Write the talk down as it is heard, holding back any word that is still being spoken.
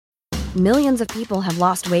Millions of people have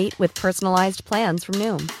lost weight with personalized plans from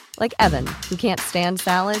Noom. Like Evan, who can't stand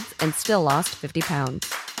salads and still lost 50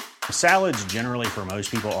 pounds. Salads generally for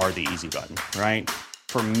most people are the easy button, right?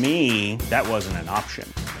 For me, that wasn't an option.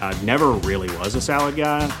 I never really was a salad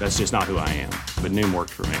guy. That's just not who I am. But Noom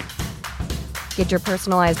worked for me. Get your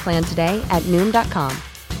personalized plan today at Noom.com.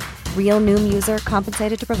 Real Noom user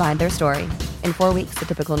compensated to provide their story. In 4 weeks, the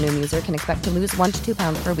typical Noom user can expect to lose 1 to 2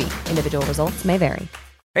 pounds per week. Individual results may vary.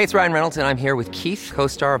 Hey, it's Ryan Reynolds, and I'm here with Keith,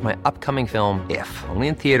 co-star of my upcoming film, If, only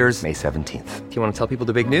in theaters May 17th. Do you want to tell people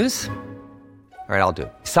the big news? All right, I'll do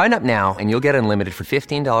it. Sign up now and you'll get unlimited for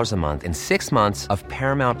 $15 a month and 6 months of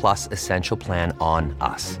Paramount Plus Essential Plan on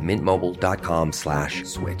us.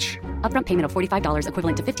 MintMobile.com/switch. Upfront payment of $45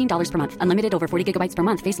 equivalent to $15 per month. Unlimited over 40 gigabytes per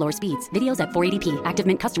month. Face lower speeds. Videos at 480p. Active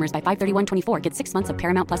Mint customers by 531.24 get 6 months of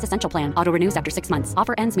Paramount Plus Essential Plan. Auto renews after 6 months.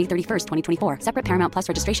 Offer ends May 31st, 2024. Separate Paramount Plus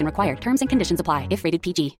registration required. Terms and conditions apply if rated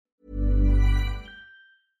PG.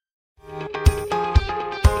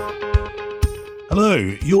 Hello,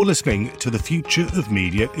 you're listening to The Future of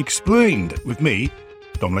Media Explained with me,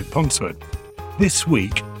 Dominic Ponsford. This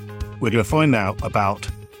week, we're going to find out about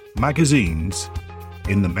magazines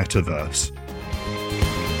in the metaverse.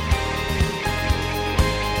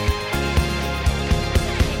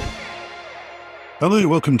 Hello,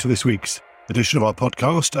 welcome to this week's edition of our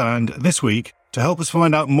podcast. And this week, to help us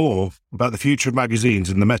find out more about the future of magazines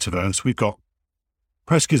in the metaverse, we've got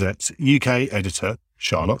Press Gazette's UK editor,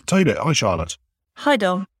 Charlotte Taylor. Hi, Charlotte. Hi,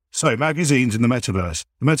 Dom. So, magazines in the metaverse.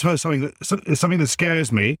 The metaverse is something that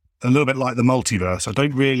scares me, a little bit like the multiverse. I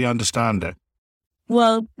don't really understand it.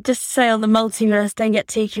 Well, just to say on the multiverse, don't get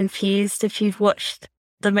too confused. If you've watched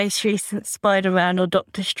the most recent Spider-Man or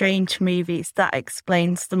Doctor Strange movies, that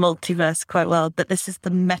explains the multiverse quite well. But this is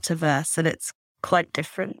the metaverse, and it's quite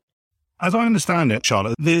different. As I understand it,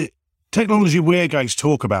 Charlotte, the technology we're going to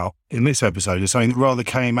talk about in this episode is something that rather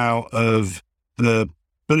came out of the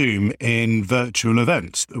boom in virtual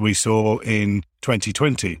events that we saw in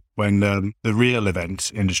 2020 when the real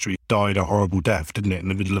events industry died a horrible death, didn't it, in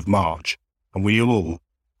the middle of March? And we all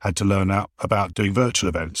had to learn out about doing virtual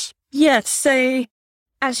events. Yeah, so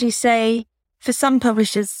as you say, for some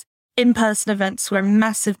publishers, in-person events were a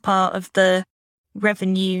massive part of the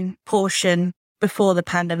revenue portion before the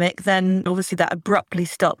pandemic. Then obviously that abruptly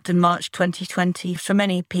stopped in March 2020. For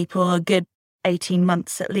many people, a good 18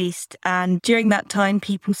 months at least. And during that time,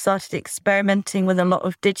 people started experimenting with a lot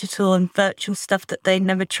of digital and virtual stuff that they'd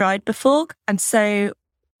never tried before. And so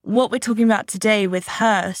what we're talking about today with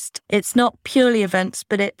Hearst, it's not purely events,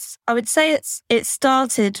 but I would say it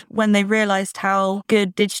started when they realized how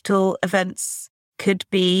good digital events could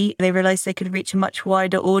be. They realized they could reach a much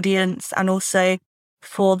wider audience, and also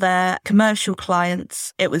for their commercial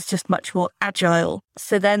clients, it was just much more agile.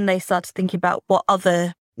 So then they started thinking about what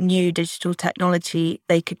other new digital technology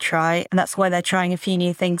they could try. And that's why they're trying a few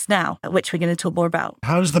new things now, which we're going to talk more about.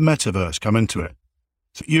 How does the metaverse come into it?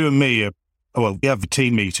 So you and me we have the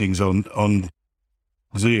team meetings on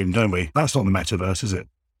Zoom, don't we? That's not the metaverse, is it?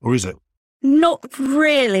 Or is it? Not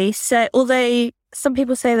really. So although some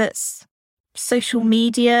people say that social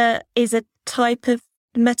media is a type of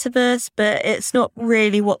metaverse, but it's not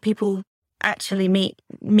really what people actually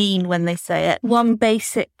mean when they say it. One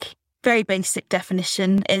very basic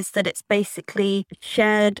definition is that it's basically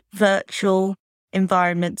shared virtual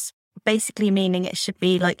environments, basically meaning it should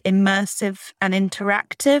be like immersive and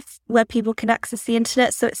interactive where people can access the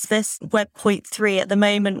internet. So it's this Web 0.3 at the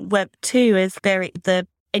moment. Web 2 is the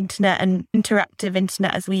internet and interactive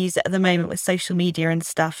internet as we use it at the moment with social media and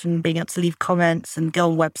stuff and being able to leave comments and go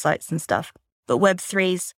on websites and stuff. But Web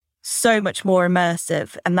 3's so much more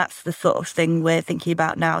immersive, and that's the sort of thing we're thinking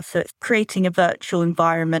about now. So it's creating a virtual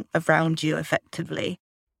environment around you effectively.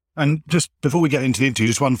 And just before we get into the interview,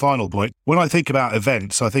 just one final point. When I think about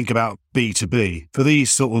events, I think about B2B. For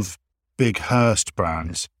these sort of big Hearst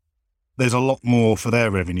brands, there's a lot more for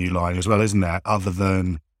their revenue line as well, isn't there, other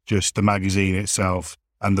than just the magazine itself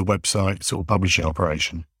and the website sort of publishing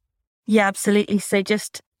operation? Yeah, absolutely. So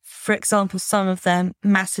just for example, some of their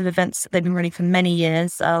massive events that they've been running for many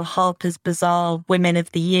years, Harper's Bazaar Women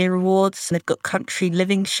of the Year Awards. They've got country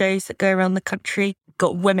living shows that go around the country.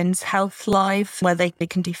 Got Women's Health Live, where they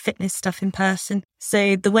can do fitness stuff in person.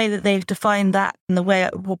 So the way that they've defined that and the way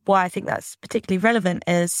why I think that's particularly relevant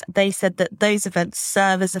is they said that those events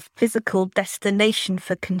serve as a physical destination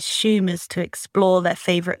for consumers to explore their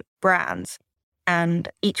favourite brands. And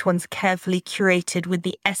each one's carefully curated with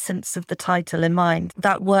the essence of the title in mind.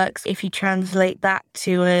 That works. If you translate that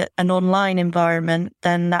to an online environment,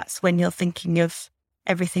 then that's when you're thinking of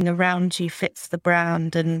everything around you fits the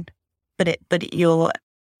brand, but you're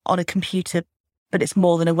on a computer but it's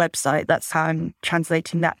more than a website. That's how I'm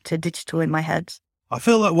translating that to digital in my head. I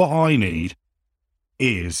feel like what I need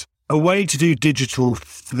is a way to do digital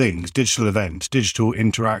things, digital events, digital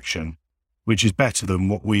interaction, which is better than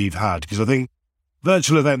what we've had. Because I think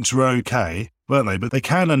virtual events were okay, weren't they? But they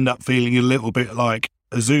can end up feeling a little bit like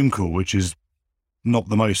a Zoom call, which is not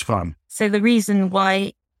the most fun. So the reason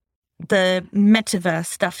why the metaverse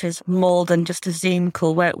stuff is more than just a Zoom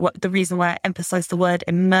call, the reason why I emphasize the word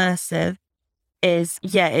immersive is,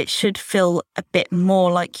 it should feel a bit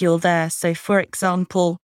more like you're there. So for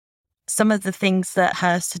example, some of the things that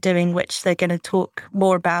Hearst are doing, which they're going to talk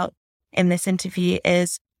more about in this interview,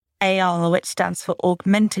 is AR, which stands for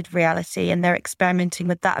augmented reality, and they're experimenting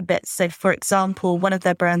with that a bit. So for example, one of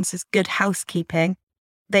their brands is Good Housekeeping.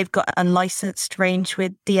 They've got an unlicensed range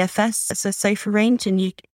with DFS, it's a sofa range,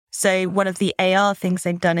 and so one of the AR things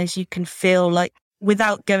they've done is you can feel like,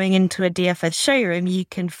 without going into a DFS showroom, you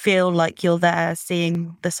can feel like you're there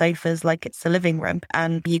seeing the sofas like it's the living room.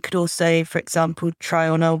 And you could also, for example, try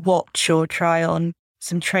on a watch or try on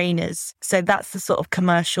some trainers. So that's the sort of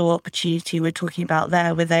commercial opportunity we're talking about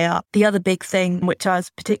there with AR. The other big thing, which I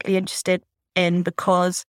was particularly interested in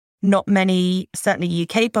because not many, certainly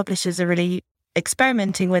UK publishers are really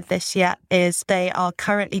experimenting with this yet, is they are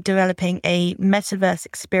currently developing a metaverse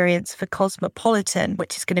experience for Cosmopolitan,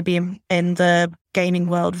 which is going to be in the gaming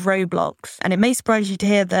world Roblox. And it may surprise you to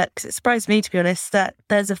hear that, because it surprised me, to be honest, that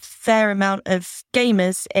there's a fair amount of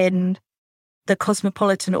gamers in the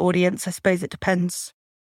Cosmopolitan audience. I suppose it depends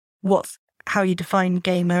how you define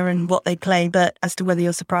gamer and what they play, but as to whether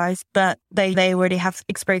you're surprised. But they already have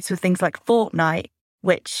experience with things like Fortnite,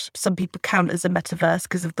 which some people count as a metaverse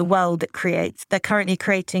because of the world it creates. They're currently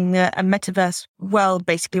creating a metaverse world,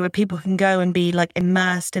 basically, where people can go and be like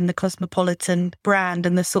immersed in the Cosmopolitan brand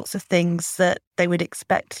and the sorts of things that they would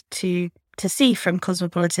expect to see from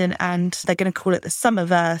Cosmopolitan. And they're going to call it the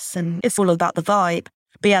Summerverse, and it's all about the vibe.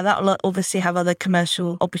 But yeah, that will obviously have other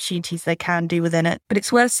commercial opportunities they can do within it. But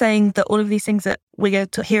it's worth saying that all of these things that we're going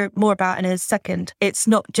to hear more about in a second, it's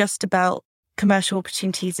not just about commercial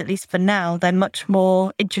opportunities, at least for now. They're much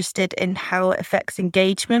more interested in how it affects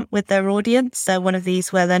engagement with their audience. They're one of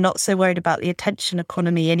these where they're not so worried about the attention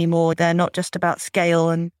economy anymore. They're not just about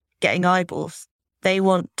scale and getting eyeballs. They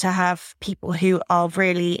want to have people who are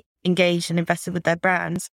really engaged and invested with their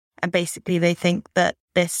brands. And basically they think that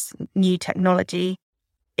this new technology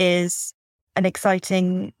is an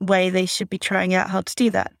exciting way they should be trying out how to do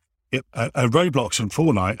that. Yep. Roblox and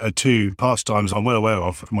Fortnite are two pastimes I'm well aware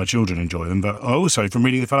of. My children enjoy them, but also from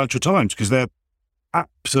reading the Financial Times, because they're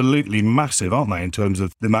absolutely massive, aren't they, in terms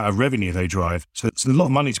of the amount of revenue they drive. So it's a lot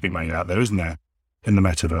of money to be made out there, isn't there, in the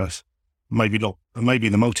metaverse? Maybe not, maybe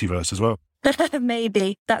in the multiverse as well.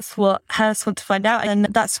 Maybe. That's what Hearst want to find out. And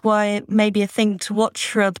that's why it may be a thing to watch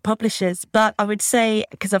for other publishers. But I would say,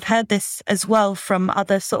 because I've heard this as well from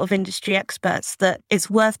other sort of industry experts, that it's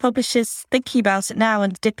worth publishers thinking about it now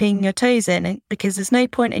and dipping your toes in, because there's no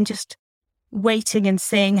point in just waiting and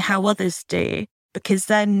seeing how others do, because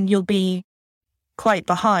then you'll be quite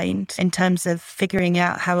behind in terms of figuring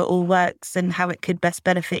out how it all works and how it could best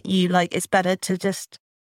benefit you. Like, it's better to just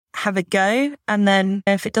have a go, and then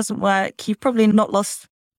if it doesn't work, you've probably not lost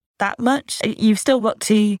that much. You've still got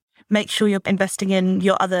to make sure you're investing in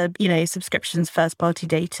your other, subscriptions, first party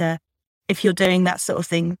data. If you're doing that sort of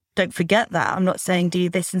thing, don't forget that. I'm not saying do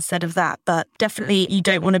this instead of that, but definitely you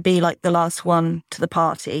don't want to be like the last one to the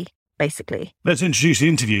party, basically. Let's introduce the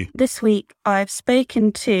interview. This week, I've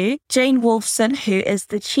spoken to Jane Wolfson, who is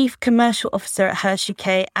the Chief Commercial Officer at Hearst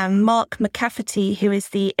UK, and Mark McCafferty, who is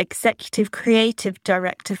the Executive Creative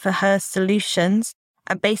Director for Hearst Solutions.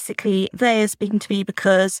 And basically, they are speaking to me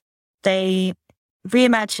because they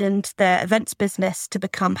reimagined their events business to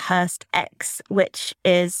become Hearst X, which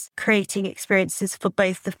is creating experiences for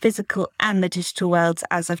both the physical and the digital worlds,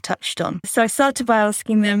 as I've touched on. So I started by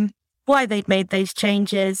asking them why they'd made those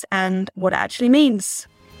changes and what it actually means.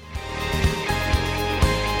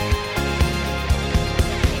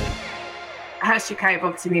 Hearst UK have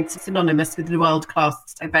obviously been synonymous with the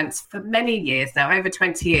world-class events for many years now, over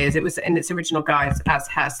 20 years. It was in its original guise as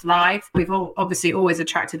Hearst Live. We've obviously always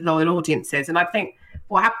attracted loyal audiences. And I think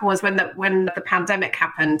what happened was when the pandemic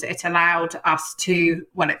happened, it allowed us to,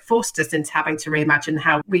 it forced us into having to reimagine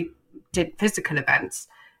how we did physical events.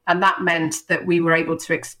 And that meant that we were able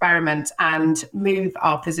to experiment and move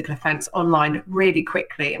our physical events online really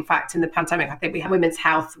quickly. In fact, in the pandemic, I think we had Women's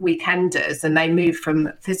Health Weekenders, and they moved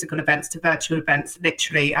from physical events to virtual events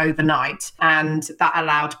literally overnight. And that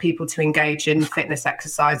allowed people to engage in fitness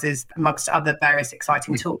exercises, amongst other various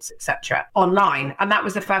exciting talks, etc., online. And that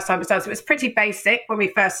was the first time it was done. So it was pretty basic when we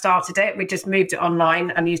first started it. We just moved it online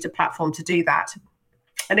and used a platform to do that.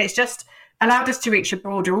 And it's just allowed us to reach a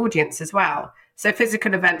broader audience as well. So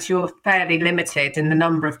physical events, you're fairly limited in the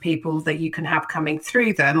number of people that you can have coming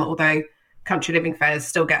through them, although country living fairs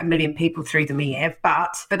still get 1 million people through them a year.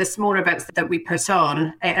 But for the smaller events that we put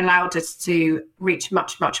on, it allowed us to reach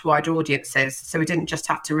much, much wider audiences. So we didn't just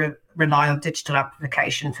have to rely on digital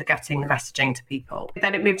amplification for getting the messaging to people.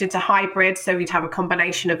 Then it moved into hybrid. So we'd have a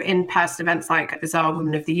combination of in-person events like Bizarre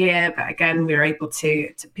Woman of the Year. But again, we were able to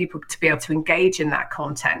people to be able to engage in that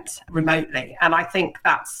content remotely. And I think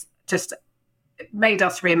that's just made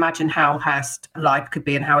us reimagine how Hearst Live could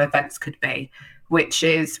be and how events could be, which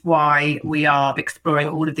is why we are exploring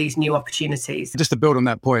all of these new opportunities. Just to build on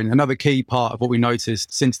that point, another key part of what we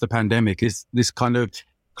noticed since the pandemic is this kind of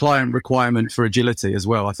client requirement for agility as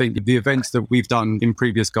well. I think the events that we've done in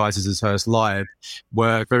previous guises as Hearst Live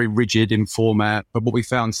were very rigid in format. But what we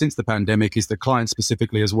found since the pandemic is that clients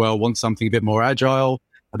specifically as well want something a bit more agile,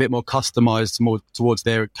 a bit more customized more towards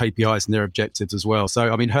their KPIs and their objectives as well.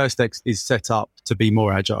 So, I mean, HearstX is set up to be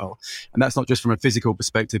more agile. And that's not just from a physical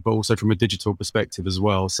perspective, but also from a digital perspective as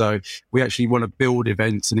well. So we actually want to build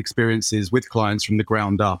events and experiences with clients from the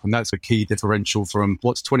ground up. And that's a key differential from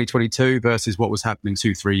what's 2022 versus what was happening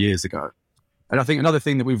 2-3 years ago. And I think another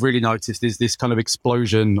thing that we've really noticed is this kind of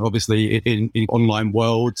explosion, obviously, in online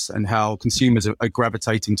worlds and how consumers are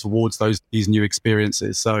gravitating towards these new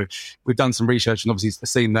experiences. So we've done some research and obviously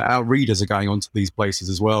seen that our readers are going onto these places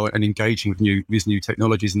as well and engaging with these new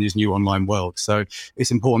technologies and these new online worlds. So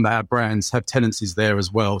it's important that our brands have tenancies there as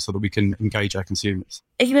well so that we can engage our consumers.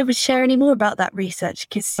 Are you able to share any more about that research?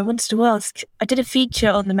 Because I wanted to ask, I did a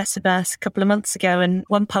feature on the metaverse a couple of months ago and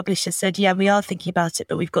one publisher said, yeah, we are thinking about it,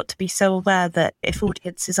 but we've got to be so aware that if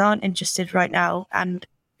audiences aren't interested right now and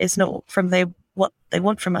it's not from what they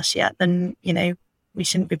want from us yet, then, we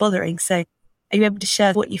shouldn't be bothering. So are you able to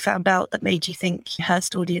share what you found out that made you think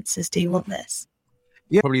Hearst audiences do want this?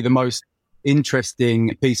 Yeah, probably the most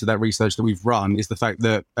interesting piece of that research that we've run is the fact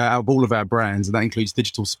that out of all of our brands, and that includes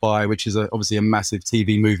Digital Spy, which is obviously a massive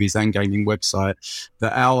TV, movies and gaming website,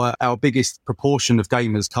 that our biggest proportion of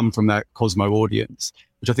gamers come from that Cosmo audience,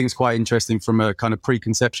 which I think is quite interesting from a kind of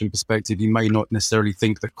preconception perspective. You may not necessarily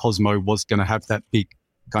think that Cosmo was going to have that big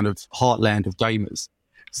kind of heartland of gamers.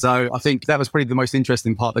 So I think that was probably the most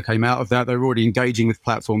interesting part that came out of that. They were already engaging with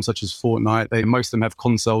platforms such as Fortnite. Most of them have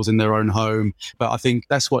consoles in their own home. But I think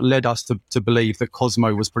that's what led us to believe that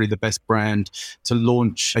Cosmo was probably the best brand to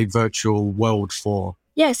launch a virtual world for.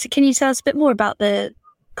 Yeah, so can you tell us a bit more about the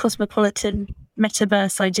cosmopolitan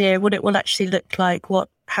metaverse idea, what it will actually look like,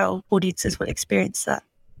 how audiences will experience that?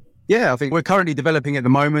 Yeah, I think we're currently developing at the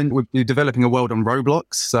moment. We're developing a world on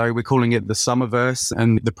Roblox. So we're calling it the Summerverse.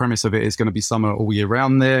 And the premise of it is going to be summer all year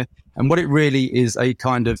round there. And what it really is a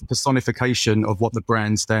kind of personification of what the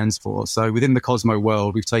brand stands for. So within the Cosmo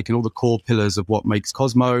world, we've taken all the core pillars of what makes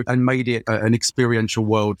Cosmo and made it an experiential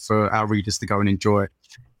world for our readers to go and enjoy.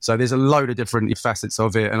 So there's a load of different facets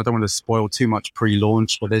of it, and I don't want to spoil too much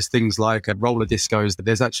pre-launch, but there's things like roller discos.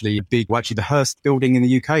 There's actually the Hearst building in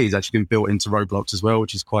the UK has actually been built into Roblox as well,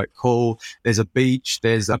 which is quite cool. There's a beach.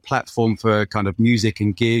 There's a platform for kind of music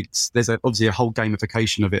and gigs. There's obviously a whole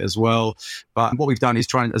gamification of it as well. But what we've done is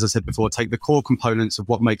try and, as I said before, take the core components of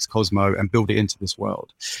what makes Cosmo and build it into this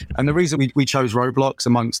world. And the reason we chose Roblox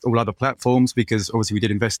amongst all other platforms, because obviously we did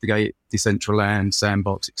investigate Decentraland,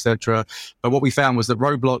 Sandbox, etc. But what we found was that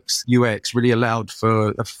Roblox UX really allowed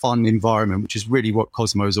for a fun environment, which is really what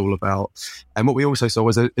Cosmo is all about. And what we also saw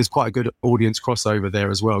was there's quite a good audience crossover there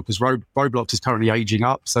as well, because Roblox is currently aging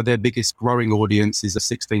up. So their biggest growing audience is the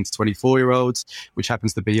 16 to 24 year olds, which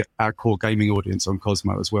happens to be our core gaming audience on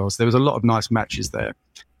Cosmo as well. So there was a lot of nice matches there.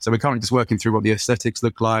 So we're currently just working through what the aesthetics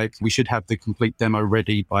look like. We should have the complete demo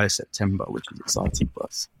ready by September, which is exciting for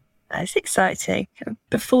us. That's exciting.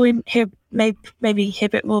 Before we maybe hear a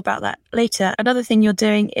bit more about that later, another thing you're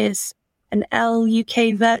doing is an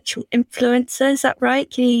UK virtual influencer. Is that right?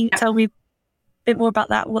 Can you tell me a bit more about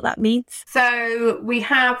that, what that means? So we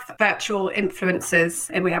have virtual influencers,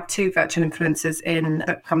 and we have 2 virtual influencers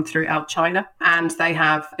that come through out China, and they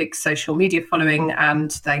have big social media following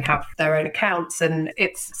and they have their own accounts. And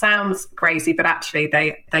it sounds crazy, but actually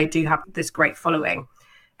they do have this great following.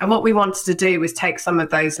 And what we wanted to do was take some of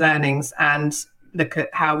those learnings and look at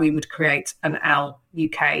how we would create an L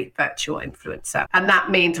UK virtual influencer. And that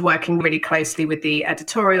means working really closely with the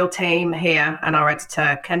editorial team here and our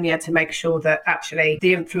editor, Kenya, to make sure that actually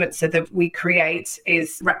the influencer that we create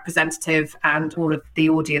is representative and all of the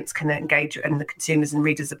audience can engage, and the consumers and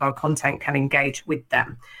readers of our content can engage with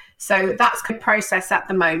them. So that's the process at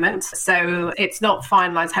the moment. So it's not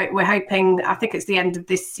finalised. We're hoping, I think it's the end of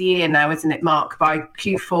this year now, isn't it, Mark? By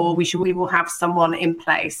Q4, we will have someone in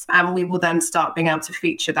place, and we will then start being able to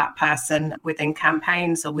feature that person within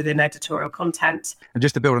campaigns or within editorial content. And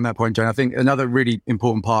just to build on that point, Jane, I think another really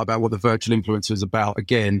important part about what the virtual influencer is about,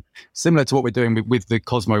 again, similar to what we're doing with the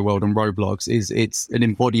Cosmo World and Roblox, is it's an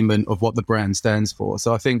embodiment of what the brand stands for.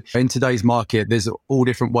 So I think in today's market, there's all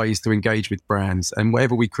different ways to engage with brands, and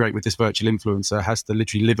whatever we create with this virtual influencer has to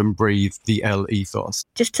literally live and breathe the L ethos.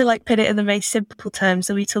 Just to put it in the most simple terms,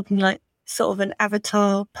 are we talking sort of an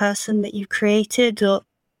avatar person that you've created, or?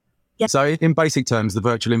 Yeah. So in basic terms, the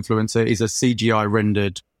virtual influencer is a CGI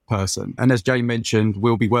rendered person. And as Jane mentioned,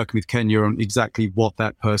 we'll be working with Kenya on exactly what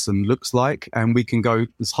that person looks like. And we can go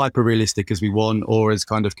as hyper realistic as we want or as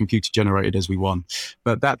kind of computer generated as we want.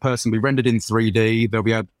 But that person will be rendered in 3D.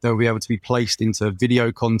 They'll be able to be placed into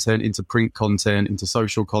video content, into print content, into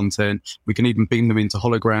social content. We can even beam them into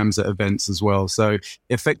holograms at events as well. So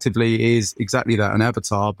effectively it is exactly that, an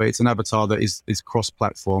avatar, but it's an avatar that is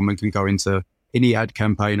cross-platform and can go into any ad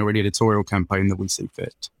campaign or any editorial campaign that we see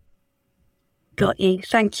fit. Got you.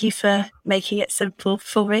 Thank you for making it simple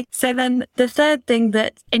for me. So then the third thing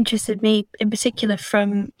that interested me in particular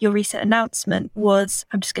from your recent announcement was,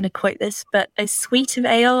 I'm just going to quote this, but a suite of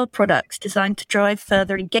AR products designed to drive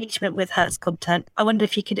further engagement with Hearst content. I wonder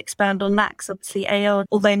if you could expand on that, because obviously AR,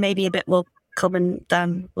 although maybe a bit more common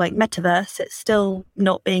than metaverse, it's still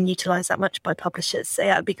not being utilised that much by publishers. So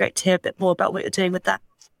yeah, it'd be great to hear a bit more about what you're doing with that.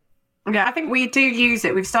 Yeah, I think we do use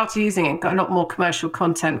it. We've started using it, got a lot more commercial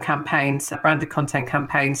content campaigns, branded content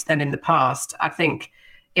campaigns than in the past. I think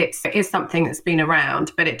it is something that's been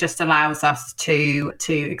around, but it just allows us to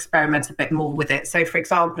experiment a bit more with it. So, for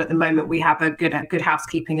example, at the moment, we have a Good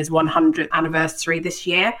Housekeeping 100th anniversary this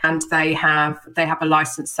year, and they have a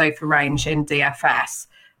licensed sofa range in DFS.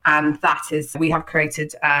 And we have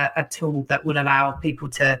created a tool that will allow people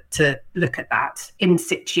to look at that in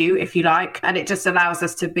situ, if you like. And it just allows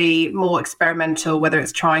us to be more experimental, whether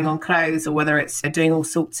it's trying on clothes or whether it's doing all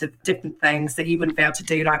sorts of different things that you wouldn't be able to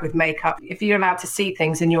do, like with makeup. If you're allowed to see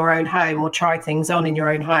things in your own home or try things on in your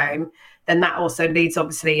own home, then that also leads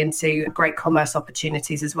obviously into great commerce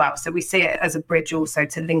opportunities as well. So we see it as a bridge also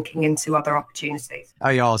to linking into other opportunities.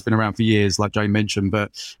 AR has been around for years, like Jane mentioned,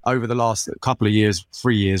 but over the last couple of years,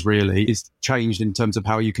 3 years really, it's changed in terms of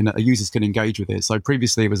how users can engage with it. So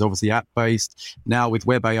previously it was obviously app-based. Now with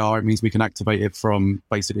web AR, it means we can activate it from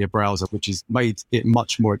basically a browser, which has made it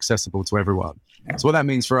much more accessible to everyone. So what that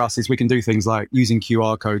means for us is we can do things like using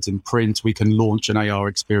QR codes in print, we can launch an AR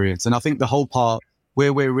experience. And I think the whole part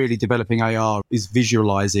where we're really developing AR is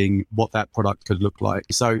visualizing what that product could look like.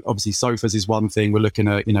 So obviously sofas is one thing. We're looking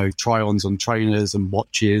at, try-ons on trainers and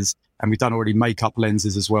watches. And we've done already makeup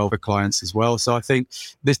lenses as well for clients as well. So I think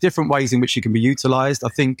there's different ways in which it can be utilized. I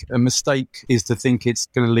think a mistake is to think it's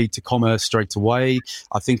going to lead to commerce straight away.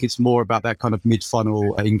 I think it's more about that kind of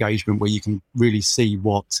mid-funnel engagement where you can really see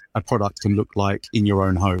what a product can look like in your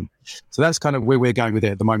own home. So that's kind of where we're going with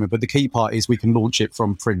it at the moment. But the key part is we can launch it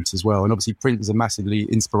from print as well. And obviously print is a massively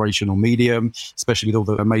inspirational medium, especially with all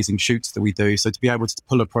the amazing shoots that we do. So to be able to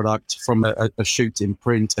pull a product from a shoot in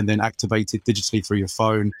print and then activate it digitally through your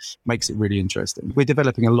phone makes it really interesting. We're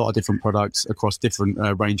developing a lot of different products across different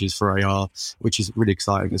ranges for AR, which is really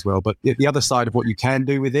exciting as well. But the other side of what you can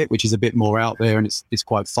do with it, which is a bit more out there and it's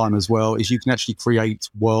quite fun as well, is you can actually create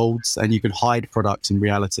worlds and you can hide products in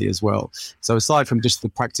reality as well. So aside from just the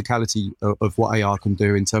practicality of what AR can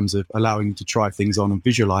do in terms of allowing you to try things on and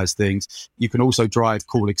visualize things, you can also drive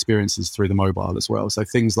cool experiences through the mobile as well. So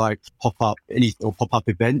things like pop-up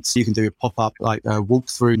events, you can do a pop-up like a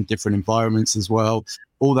walkthrough in different environments as well.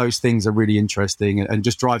 All those things are really interesting and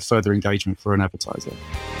just drive further engagement for an advertiser.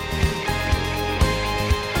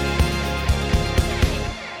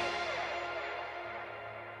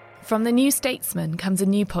 From The New Statesman comes a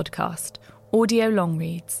new podcast, Audio Long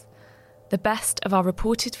Reads. The best of our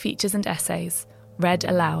reported features and essays, read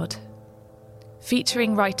aloud.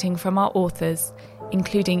 Featuring writing from our authors,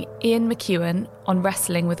 including Ian McEwan on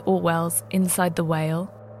wrestling with Orwell's Inside the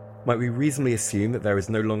Whale. Might we reasonably assume that there is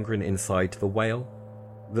no longer an inside to the whale?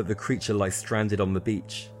 That the creature lies stranded on the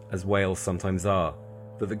beach, as whales sometimes are?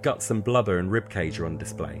 That the guts and blubber and ribcage are on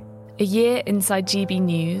display? A year inside GB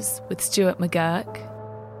News with Stuart McGurk.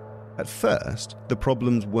 At first, the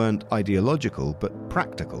problems weren't ideological, but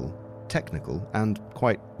practical, technical, and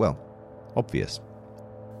quite, obvious.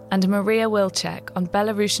 and Maria Wilczek on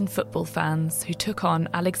Belarusian football fans who took on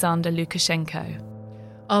Alexander Lukashenko.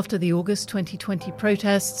 After the August 2020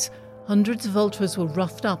 protests, hundreds of ultras were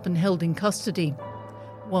roughed up and held in custody.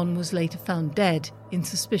 One was later found dead in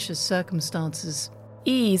suspicious circumstances.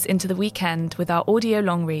 Ease into the weekend with our audio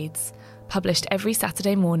long reads, published every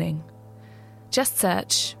Saturday morning. Just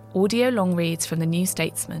search Audio Long Reads from The New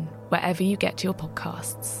Statesman wherever you get your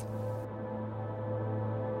podcasts.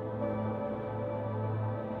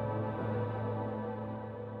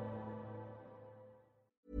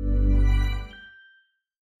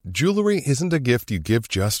 Jewelry isn't a gift you give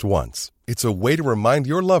just once. It's a way to remind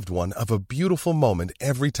your loved one of a beautiful moment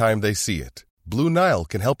every time they see it. Blue Nile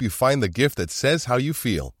can help you find the gift that says how you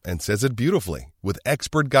feel and says it beautifully, with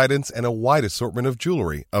expert guidance and a wide assortment of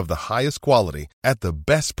jewelry of the highest quality at the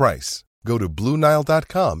best price. Go to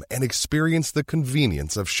BlueNile.com and experience the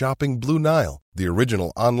convenience of shopping Blue Nile, the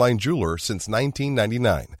original online jeweler since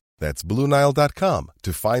 1999. That's BlueNile.com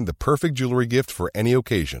to find the perfect jewelry gift for any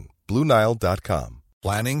occasion. BlueNile.com.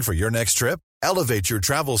 Planning for your next trip? Elevate your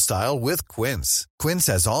travel style with Quince. Quince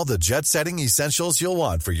has all the jet-setting essentials you'll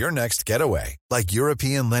want for your next getaway, like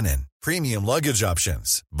European linen, premium luggage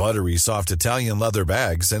options, buttery soft Italian leather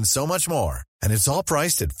bags, and so much more. And it's all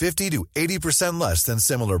priced at 50 to 80% less than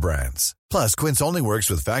similar brands. Plus, Quince only works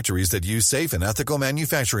with factories that use safe and ethical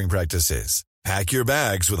manufacturing practices. Pack your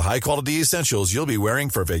bags with high-quality essentials you'll be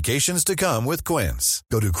wearing for vacations to come with Quince.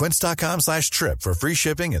 Go to quince.com/trip for free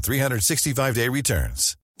shipping and 365-day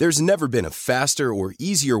returns. There's never been a faster or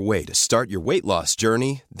easier way to start your weight loss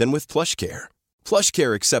journey than with PlushCare.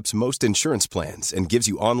 PlushCare accepts most insurance plans and gives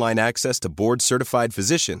you online access to board-certified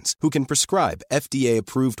physicians who can prescribe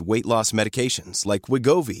FDA-approved weight loss medications like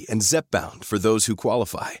Wegovy and Zepbound for those who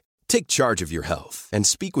qualify. Take charge of your health and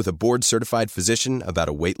speak with a board-certified physician about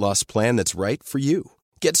a weight loss plan that's right for you.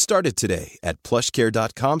 Get started today at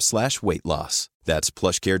plushcare.com/weight loss. That's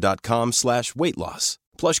plushcare.com/weight loss.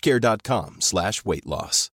 plushcare.com/weight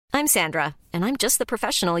loss. I'm Sandra, and I'm just the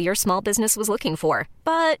professional your small business was looking for.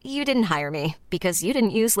 But you didn't hire me because you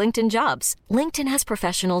didn't use LinkedIn Jobs. LinkedIn has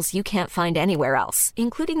professionals you can't find anywhere else,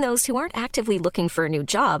 including those who aren't actively looking for a new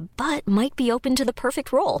job, but might be open to the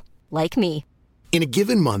perfect role, like me. In a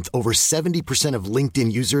given month, over 70% of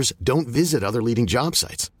LinkedIn users don't visit other leading job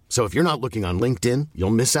sites. So if you're not looking on LinkedIn, you'll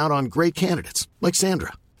miss out on great candidates like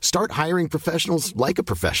Sandra. Start hiring professionals like a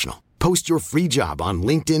professional. Post your free job on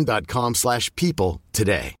linkedin.com/people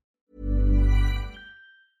today.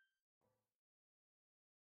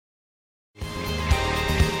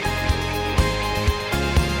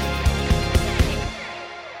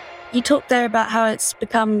 You talked there about how it's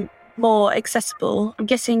become more accessible. I'm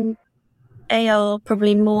guessing AR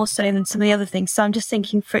probably more so than some of the other things. So I'm just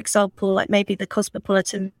thinking, for example, like maybe the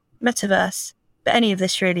cosmopolitan metaverse, but any of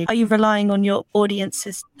this really. Are you relying on your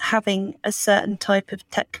audiences having a certain type of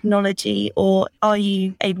technology, or are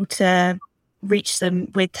you able to reach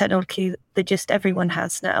them with technology that just everyone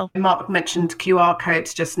has now? Mark mentioned QR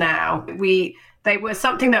codes just now. They were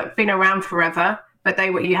something that had been around forever, but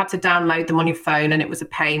you had to download them on your phone, and it was a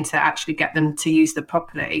pain to actually get them to use them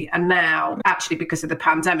properly. And now, actually, because of the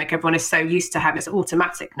pandemic, everyone is so used to having it's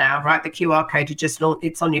automatic now, right? The QR code,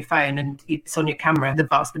 it's on your phone and it's on your camera. The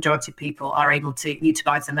vast majority of people are able to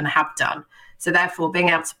utilize them and have done. So therefore, being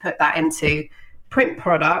able to put that into print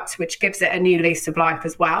product, which gives it a new lease of life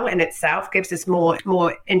as well in itself, gives us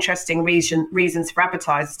more interesting reasons for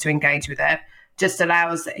advertisers to engage with it, just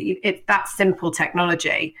allows it that simple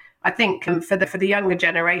technology. I think for the younger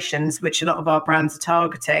generations, which a lot of our brands are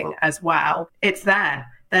targeting as well, it's there.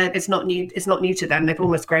 It's not new. It's not new to them. They've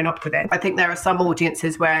almost grown up with it. I think there are some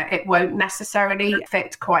audiences where it won't necessarily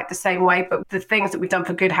fit quite the same way. But the things that we've done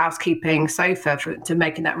for Good Housekeeping, Sofa, to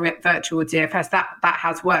making that virtual DFS, that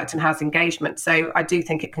has worked and has engagement. So I do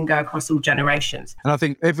think it can go across all generations. And I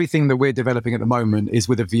think everything that we're developing at the moment is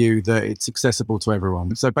with a view that it's accessible to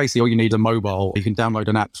everyone. So basically, all you need is a mobile. You can download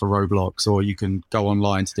an app for Roblox, or you can go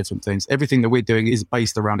online to different things. Everything that we're doing is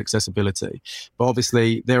based around accessibility. But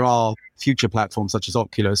obviously, there are future platforms such as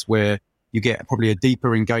Oculus where you get probably a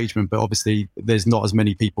deeper engagement, but obviously there's not as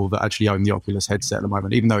many people that actually own the Oculus headset at the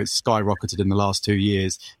moment. Even though it's skyrocketed in the last 2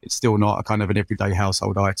 years, it's still not a kind of an everyday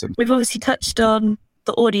household item. We've obviously touched on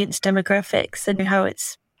the audience demographics and how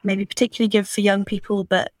it's maybe particularly good for young people,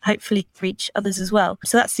 but hopefully reach others as well.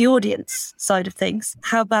 So that's the audience side of things.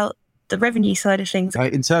 How about the revenue side of things?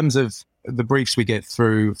 In terms of the briefs we get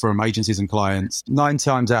through from agencies and clients, 9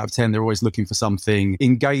 times out of 10, they're always looking for something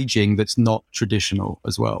engaging that's not traditional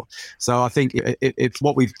as well. So I think it's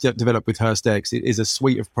what we've developed with Hearst X is a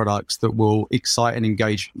suite of products that will excite and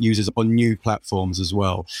engage users on new platforms as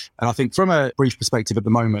well. And I think from a brief perspective at the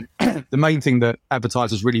moment, the main thing that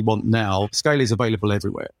advertisers really want now, scale is available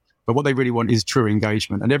everywhere. But what they really want is true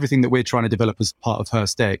engagement. And everything that we're trying to develop as part of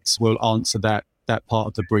Hearst X will answer that part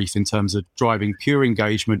of the brief in terms of driving pure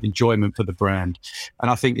engagement, enjoyment for the brand.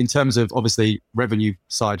 And I think in terms of obviously revenue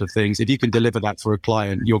side of things, if you can deliver that for a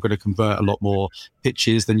client, you're going to convert a lot more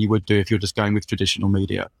pitches than you would do if you're just going with traditional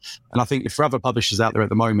media. And I think for other publishers out there at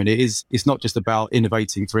the moment, it's not just about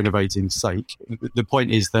innovating for innovating's sake. The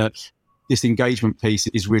point is that this engagement piece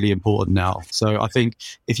is really important now. So I think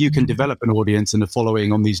if you can develop an audience and a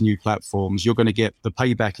following on these new platforms, you're going to get the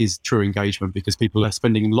payback is true engagement because people are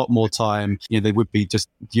spending a lot more time. They would be just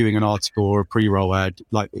viewing an article or a pre-roll ad,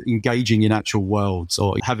 like engaging in actual worlds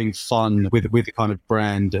or having fun with a kind of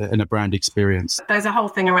brand and a brand experience. There's a whole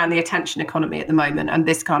thing around the attention economy at the moment, and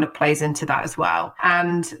this kind of plays into that as well.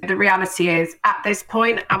 And the reality is, at this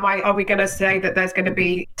point, are we going to say that there's going to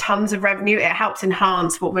be tons of revenue? It helps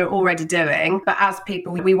enhance what we're already doing. But as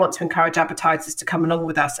people, we want to encourage advertisers to come along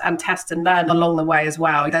with us and test and learn along the way as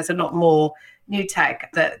well. There's a lot more new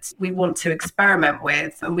tech that we want to experiment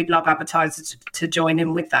with, and we'd love advertisers to join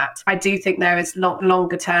in with that. I do think there is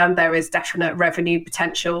longer term, there is definite revenue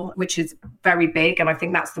potential, which is very big. And I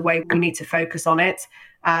think that's the way we need to focus on it.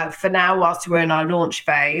 For now, whilst we're in our launch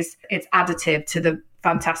phase, it's additive to the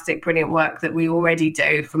fantastic, brilliant work that we already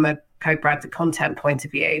do from a co-branded content point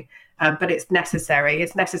of view. But it's necessary.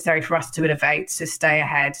 It's necessary for us to innovate, to stay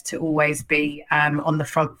ahead, to always be on the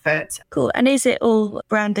front foot. Cool. And is it all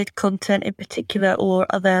branded content in particular, or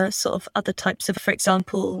other types of, for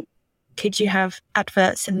example, could you have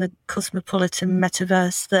adverts in the Cosmopolitan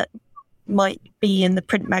metaverse that might be in the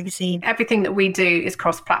print magazine? Everything that we do is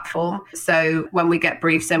cross-platform. So when we get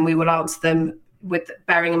briefs, then we will answer them with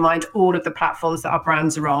bearing in mind all of the platforms that our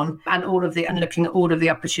brands are on and looking at all of the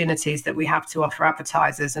opportunities that we have to offer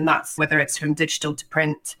advertisers. And that's whether it's from digital to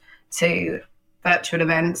print to virtual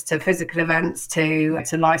events to physical events to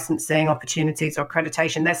licensing opportunities or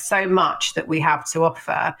accreditation. There's so much that we have to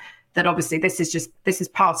offer that obviously this is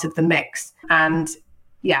part of the mix. And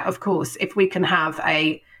yeah, of course, if we can have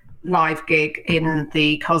a live gig in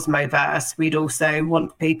the Cosmoverse, we'd also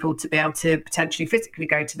want people to be able to potentially physically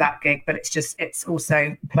go to that gig, but it's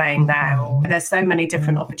also playing there. There's so many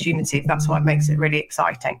different opportunities. That's what makes it really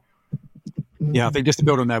exciting. Yeah, I think just to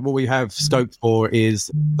build on that, what we have scoped for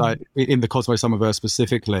is that in the Cosmo Summerverse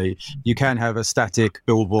specifically, you can have a static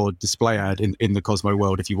billboard display ad in the Cosmo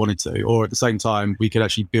world if you wanted to, or at the same time, we could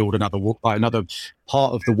actually build another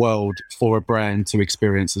part of the world for a brand to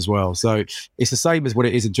experience as well. So it's the same as what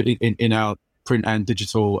it is in our print and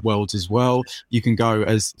digital worlds as well. You can go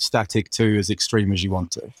as static to as extreme as you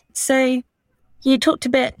want to. So you talked a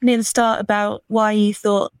bit near the start about why you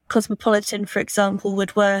thought Cosmopolitan, for example,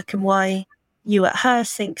 would work and why you at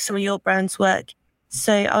Hearst think some of your brands work.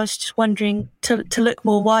 So I was just wondering, to look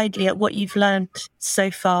more widely at what you've learned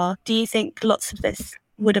so far, do you think lots of this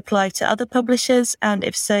would apply to other publishers? And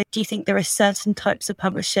if so, do you think there are certain types of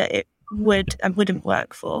publisher it would and wouldn't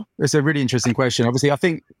work for? It's a really interesting question. Obviously, I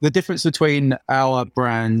think the difference between our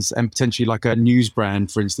brands and potentially like a news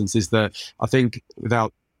brand, for instance, is that I think,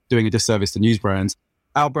 without doing a disservice to news brands,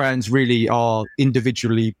 our brands really are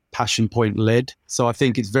individually passion point led. So I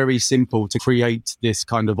think it's very simple to create this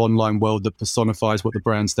kind of online world that personifies what the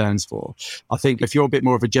brand stands for. I think if you're a bit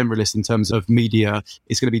more of a generalist in terms of media,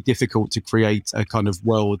 it's going to be difficult to create a kind of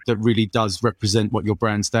world that really does represent what your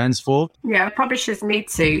brand stands for. Yeah, publishers need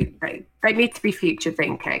to be future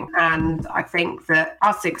thinking. And I think that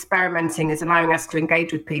us experimenting is allowing us to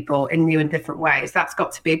engage with people in new and different ways. That's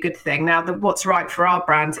got to be a good thing. Now, what's right for our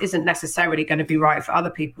brands isn't necessarily going to be right for other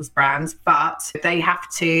people's brands, but they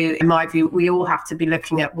have to, in my view, we all have to be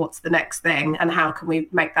looking at what's the next thing and how can we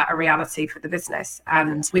make that a reality for the business.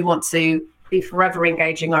 And we want to be forever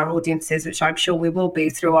engaging our audiences, which I'm sure we will be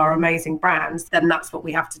through our amazing brands, then that's what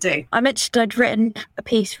we have to do. I mentioned I'd written a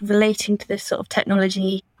piece relating to this sort of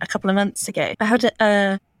technology a couple of months ago. I had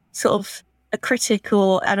a sort of a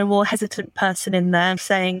critical and a more hesitant person in there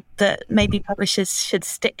saying that maybe publishers should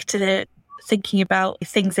stick to thinking about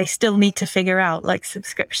things they still need to figure out, like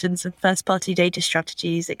subscriptions and first-party data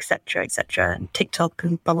strategies, etc., and TikTok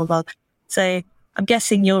and blah, blah, blah. So I'm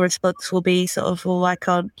guessing your response will be sort of, well, why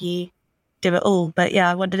can't you do it all? But yeah,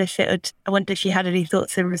 I wondered if you had any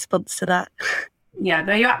thoughts in response to that. Yeah,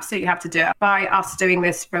 no, you absolutely have to do it. By us doing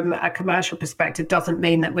this from a commercial perspective doesn't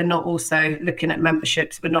mean that we're not also looking at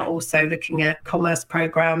memberships. We're not also looking at commerce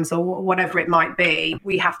programs or whatever it might be.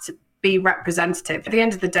 We have to be representative. At the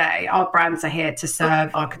end of the day, our brands are here to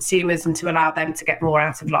serve our consumers and to allow them to get more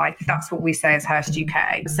out of life. That's what we say as Hearst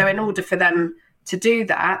UK. So in order for them to do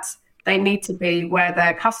that, they need to be where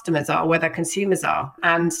their customers are, where their consumers are.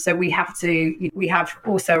 And so we have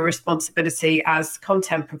also a responsibility as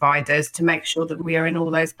content providers to make sure that we are in all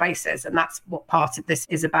those places. And that's what part of this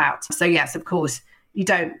is about. So yes, of course, you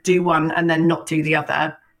don't do one and then not do the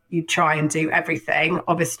other. You try and do everything,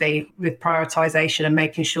 obviously with prioritization and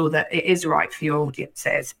making sure that it is right for your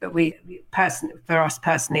audiences. But for us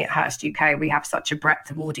personally at Hearst UK, we have such a breadth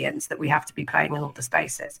of audience that we have to be playing in all the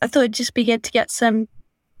spaces. I thought it'd just be good to get some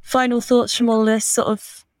final thoughts from all this, sort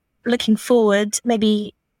of looking forward,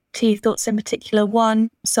 maybe 2 thoughts in particular. One,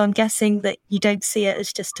 so I'm guessing that you don't see it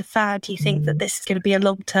as just a fad. You think that this is going to be a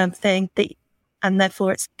long-term thing, and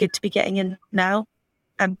therefore it's good to be getting in now.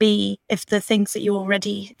 And B, if the things that you're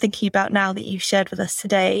already thinking about now that you've shared with us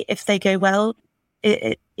today, if they go well,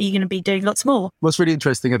 you're going to be doing lots more. What's really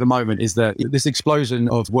interesting at the moment is that this explosion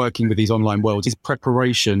of working with these online worlds is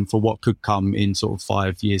preparation for what could come in sort of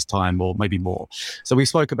 5 years' time or maybe more. So we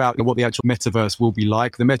spoke about what the actual metaverse will be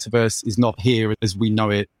like. The metaverse is not here as we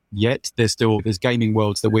know it yet. There's gaming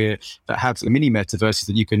worlds that have mini metaverses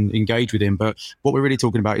that you can engage with in. But what we're really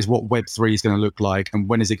talking about is what Web3 is going to look like, and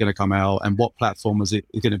when is it going to come out, and what platform is it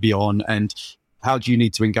going to be on, and how do you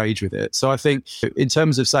need to engage with it? So I think in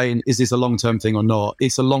terms of saying, is this a long-term thing or not?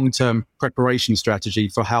 It's a long-term preparation strategy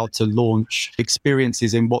for how to launch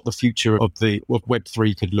experiences in what the future of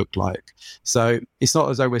Web3 could look like. So it's not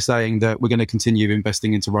as though we're saying that we're going to continue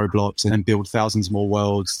investing into Roblox and build thousands more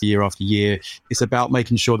worlds year after year. It's about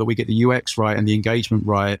making sure that we get the UX right and the engagement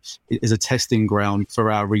right as a testing ground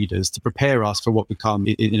for our readers to prepare us for what will come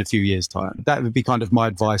in a few years' time. That would be kind of my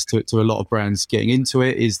advice to a lot of brands getting into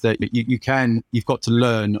it, is that you've got to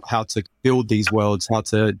learn how to build these worlds, how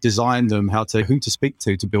to design them, who to speak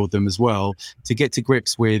to build them as well, to get to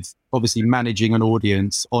grips with obviously managing an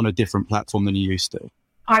audience on a different platform than you used to.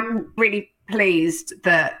 I'm really pleased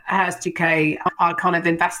that Hearst UK are kind of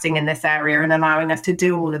investing in this area and allowing us to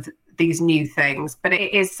do all of these new things. But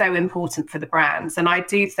it is so important for the brands. And I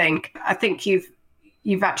think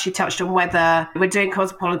you've actually touched on whether we're doing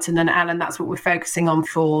Cosmopolitan and Ellen, that's what we're focusing on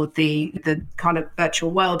for the kind of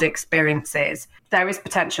virtual world experiences. There is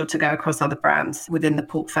potential to go across other brands within the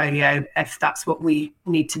portfolio if that's what we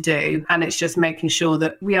need to do. And it's just making sure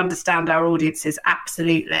that we understand our audiences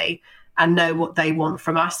absolutely and know what they want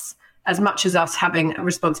from us. As much as us having a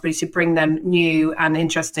responsibility to bring them new and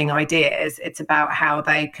interesting ideas, it's about how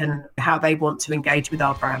they want to engage with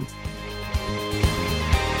our brands.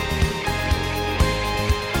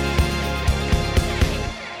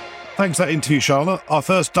 Thanks for that interview, Charlotte. Our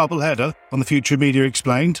first double-header on the Future of Media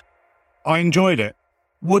Explained. I enjoyed it.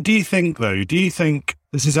 What do you think, though? Do you think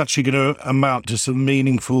this is actually going to amount to some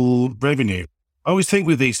meaningful revenue? I always think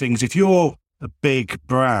with these things, if you're a big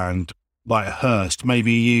brand like Hearst,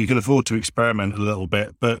 maybe you can afford to experiment a little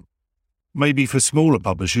bit, but maybe for smaller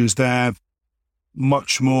publishers, they're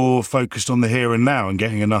much more focused on the here and now and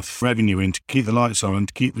getting enough revenue in to keep the lights on and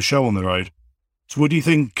to keep the show on the road. So what do you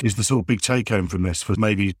think is the sort of big take-home from this for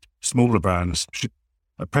maybe smaller brands?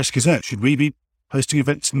 At Press Gazette, should we be hosting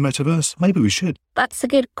events in the metaverse? Maybe we should. That's a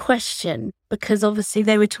good question, because obviously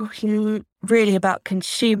they were talking really about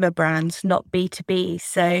consumer brands, not B2B.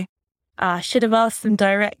 So I should have asked them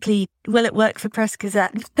directly, will it work for Press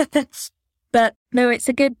Gazette? But no, it's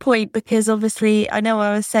a good point, because obviously I know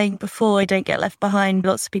I was saying before, I don't get left behind.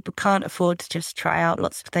 Lots of people can't afford to just try out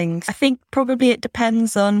lots of things. I think probably it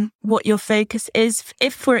depends on what your focus is.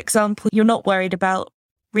 If, for example, you're not worried about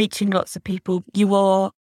reaching lots of people, you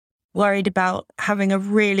are worried about having a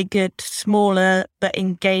really good, smaller but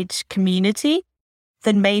engaged community,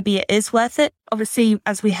 then maybe it is worth it. Obviously,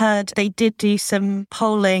 as we heard, they did do some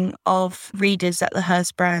polling of readers at the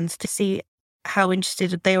Hearst brands to see how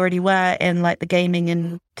interested they already were in like the gaming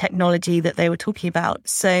and technology that they were talking about.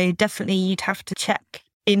 So definitely you'd have to check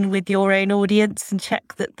in with your own audience and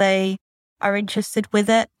check that they are interested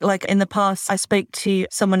with it. Like in the past, I spoke to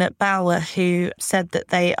someone at Bauer who said that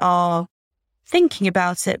they are thinking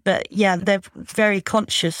about it, but yeah, they're very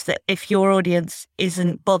conscious that if your audience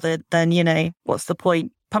isn't bothered, then, you know, what's the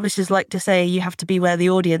point? Publishers like to say you have to be where the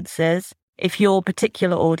audience is. If your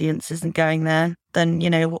particular audience isn't going there, then, you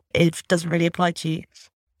know, it doesn't really apply to you.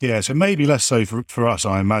 Yeah, so maybe less so for us,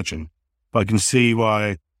 I imagine. But I can see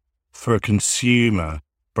why for a consumer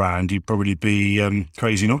brand, you'd probably be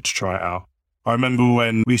crazy not to try it out. I remember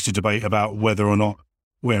when we used to debate about whether or not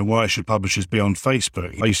well, why should publishers be on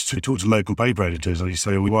Facebook? I used to talk to local paper editors. I used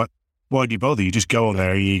to say, well, why do you bother? You just go on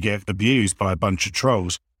there and you get abused by a bunch of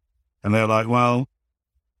trolls. And they're like, well,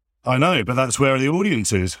 I know, but that's where the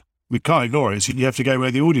audience is. We can't ignore it. So you have to go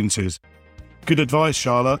where the audience is. Good advice,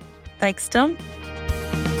 Charlotte. Thanks, Tom.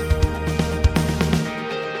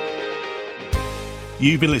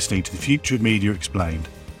 You've been listening to The Future of Media Explained.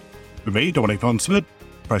 With me, Dominic Ponsford,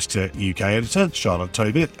 Press UK editor, Charlotte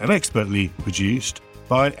Tobit, and expertly produced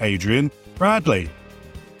by Adrian Bradley.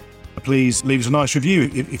 Please leave us a nice review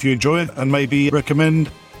if you enjoy it, and maybe recommend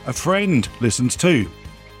a friend listens too.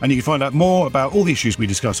 And you can find out more about all the issues we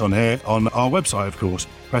discuss on here on our website, of course,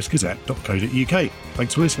 pressgazette.co.uk.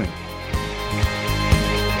 Thanks for listening.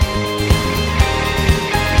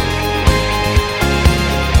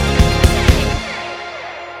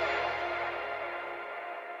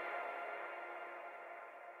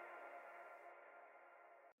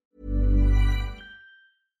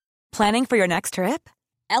 Planning for your next trip?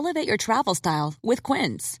 Elevate your travel style with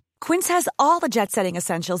Quince. Quince has all the jet-setting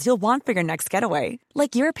essentials you'll want for your next getaway,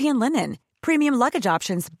 like European linen, premium luggage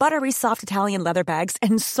options, buttery soft Italian leather bags,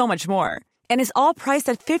 and so much more. And is all priced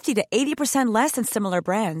at 50 to 80% less than similar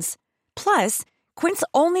brands. Plus, Quince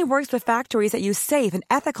only works with factories that use safe and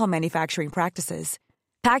ethical manufacturing practices.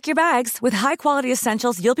 Pack your bags with high-quality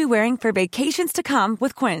essentials you'll be wearing for vacations to come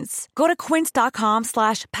with Quince. Go to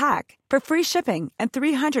quince.com/pack for free shipping and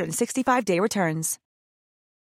 365-day returns.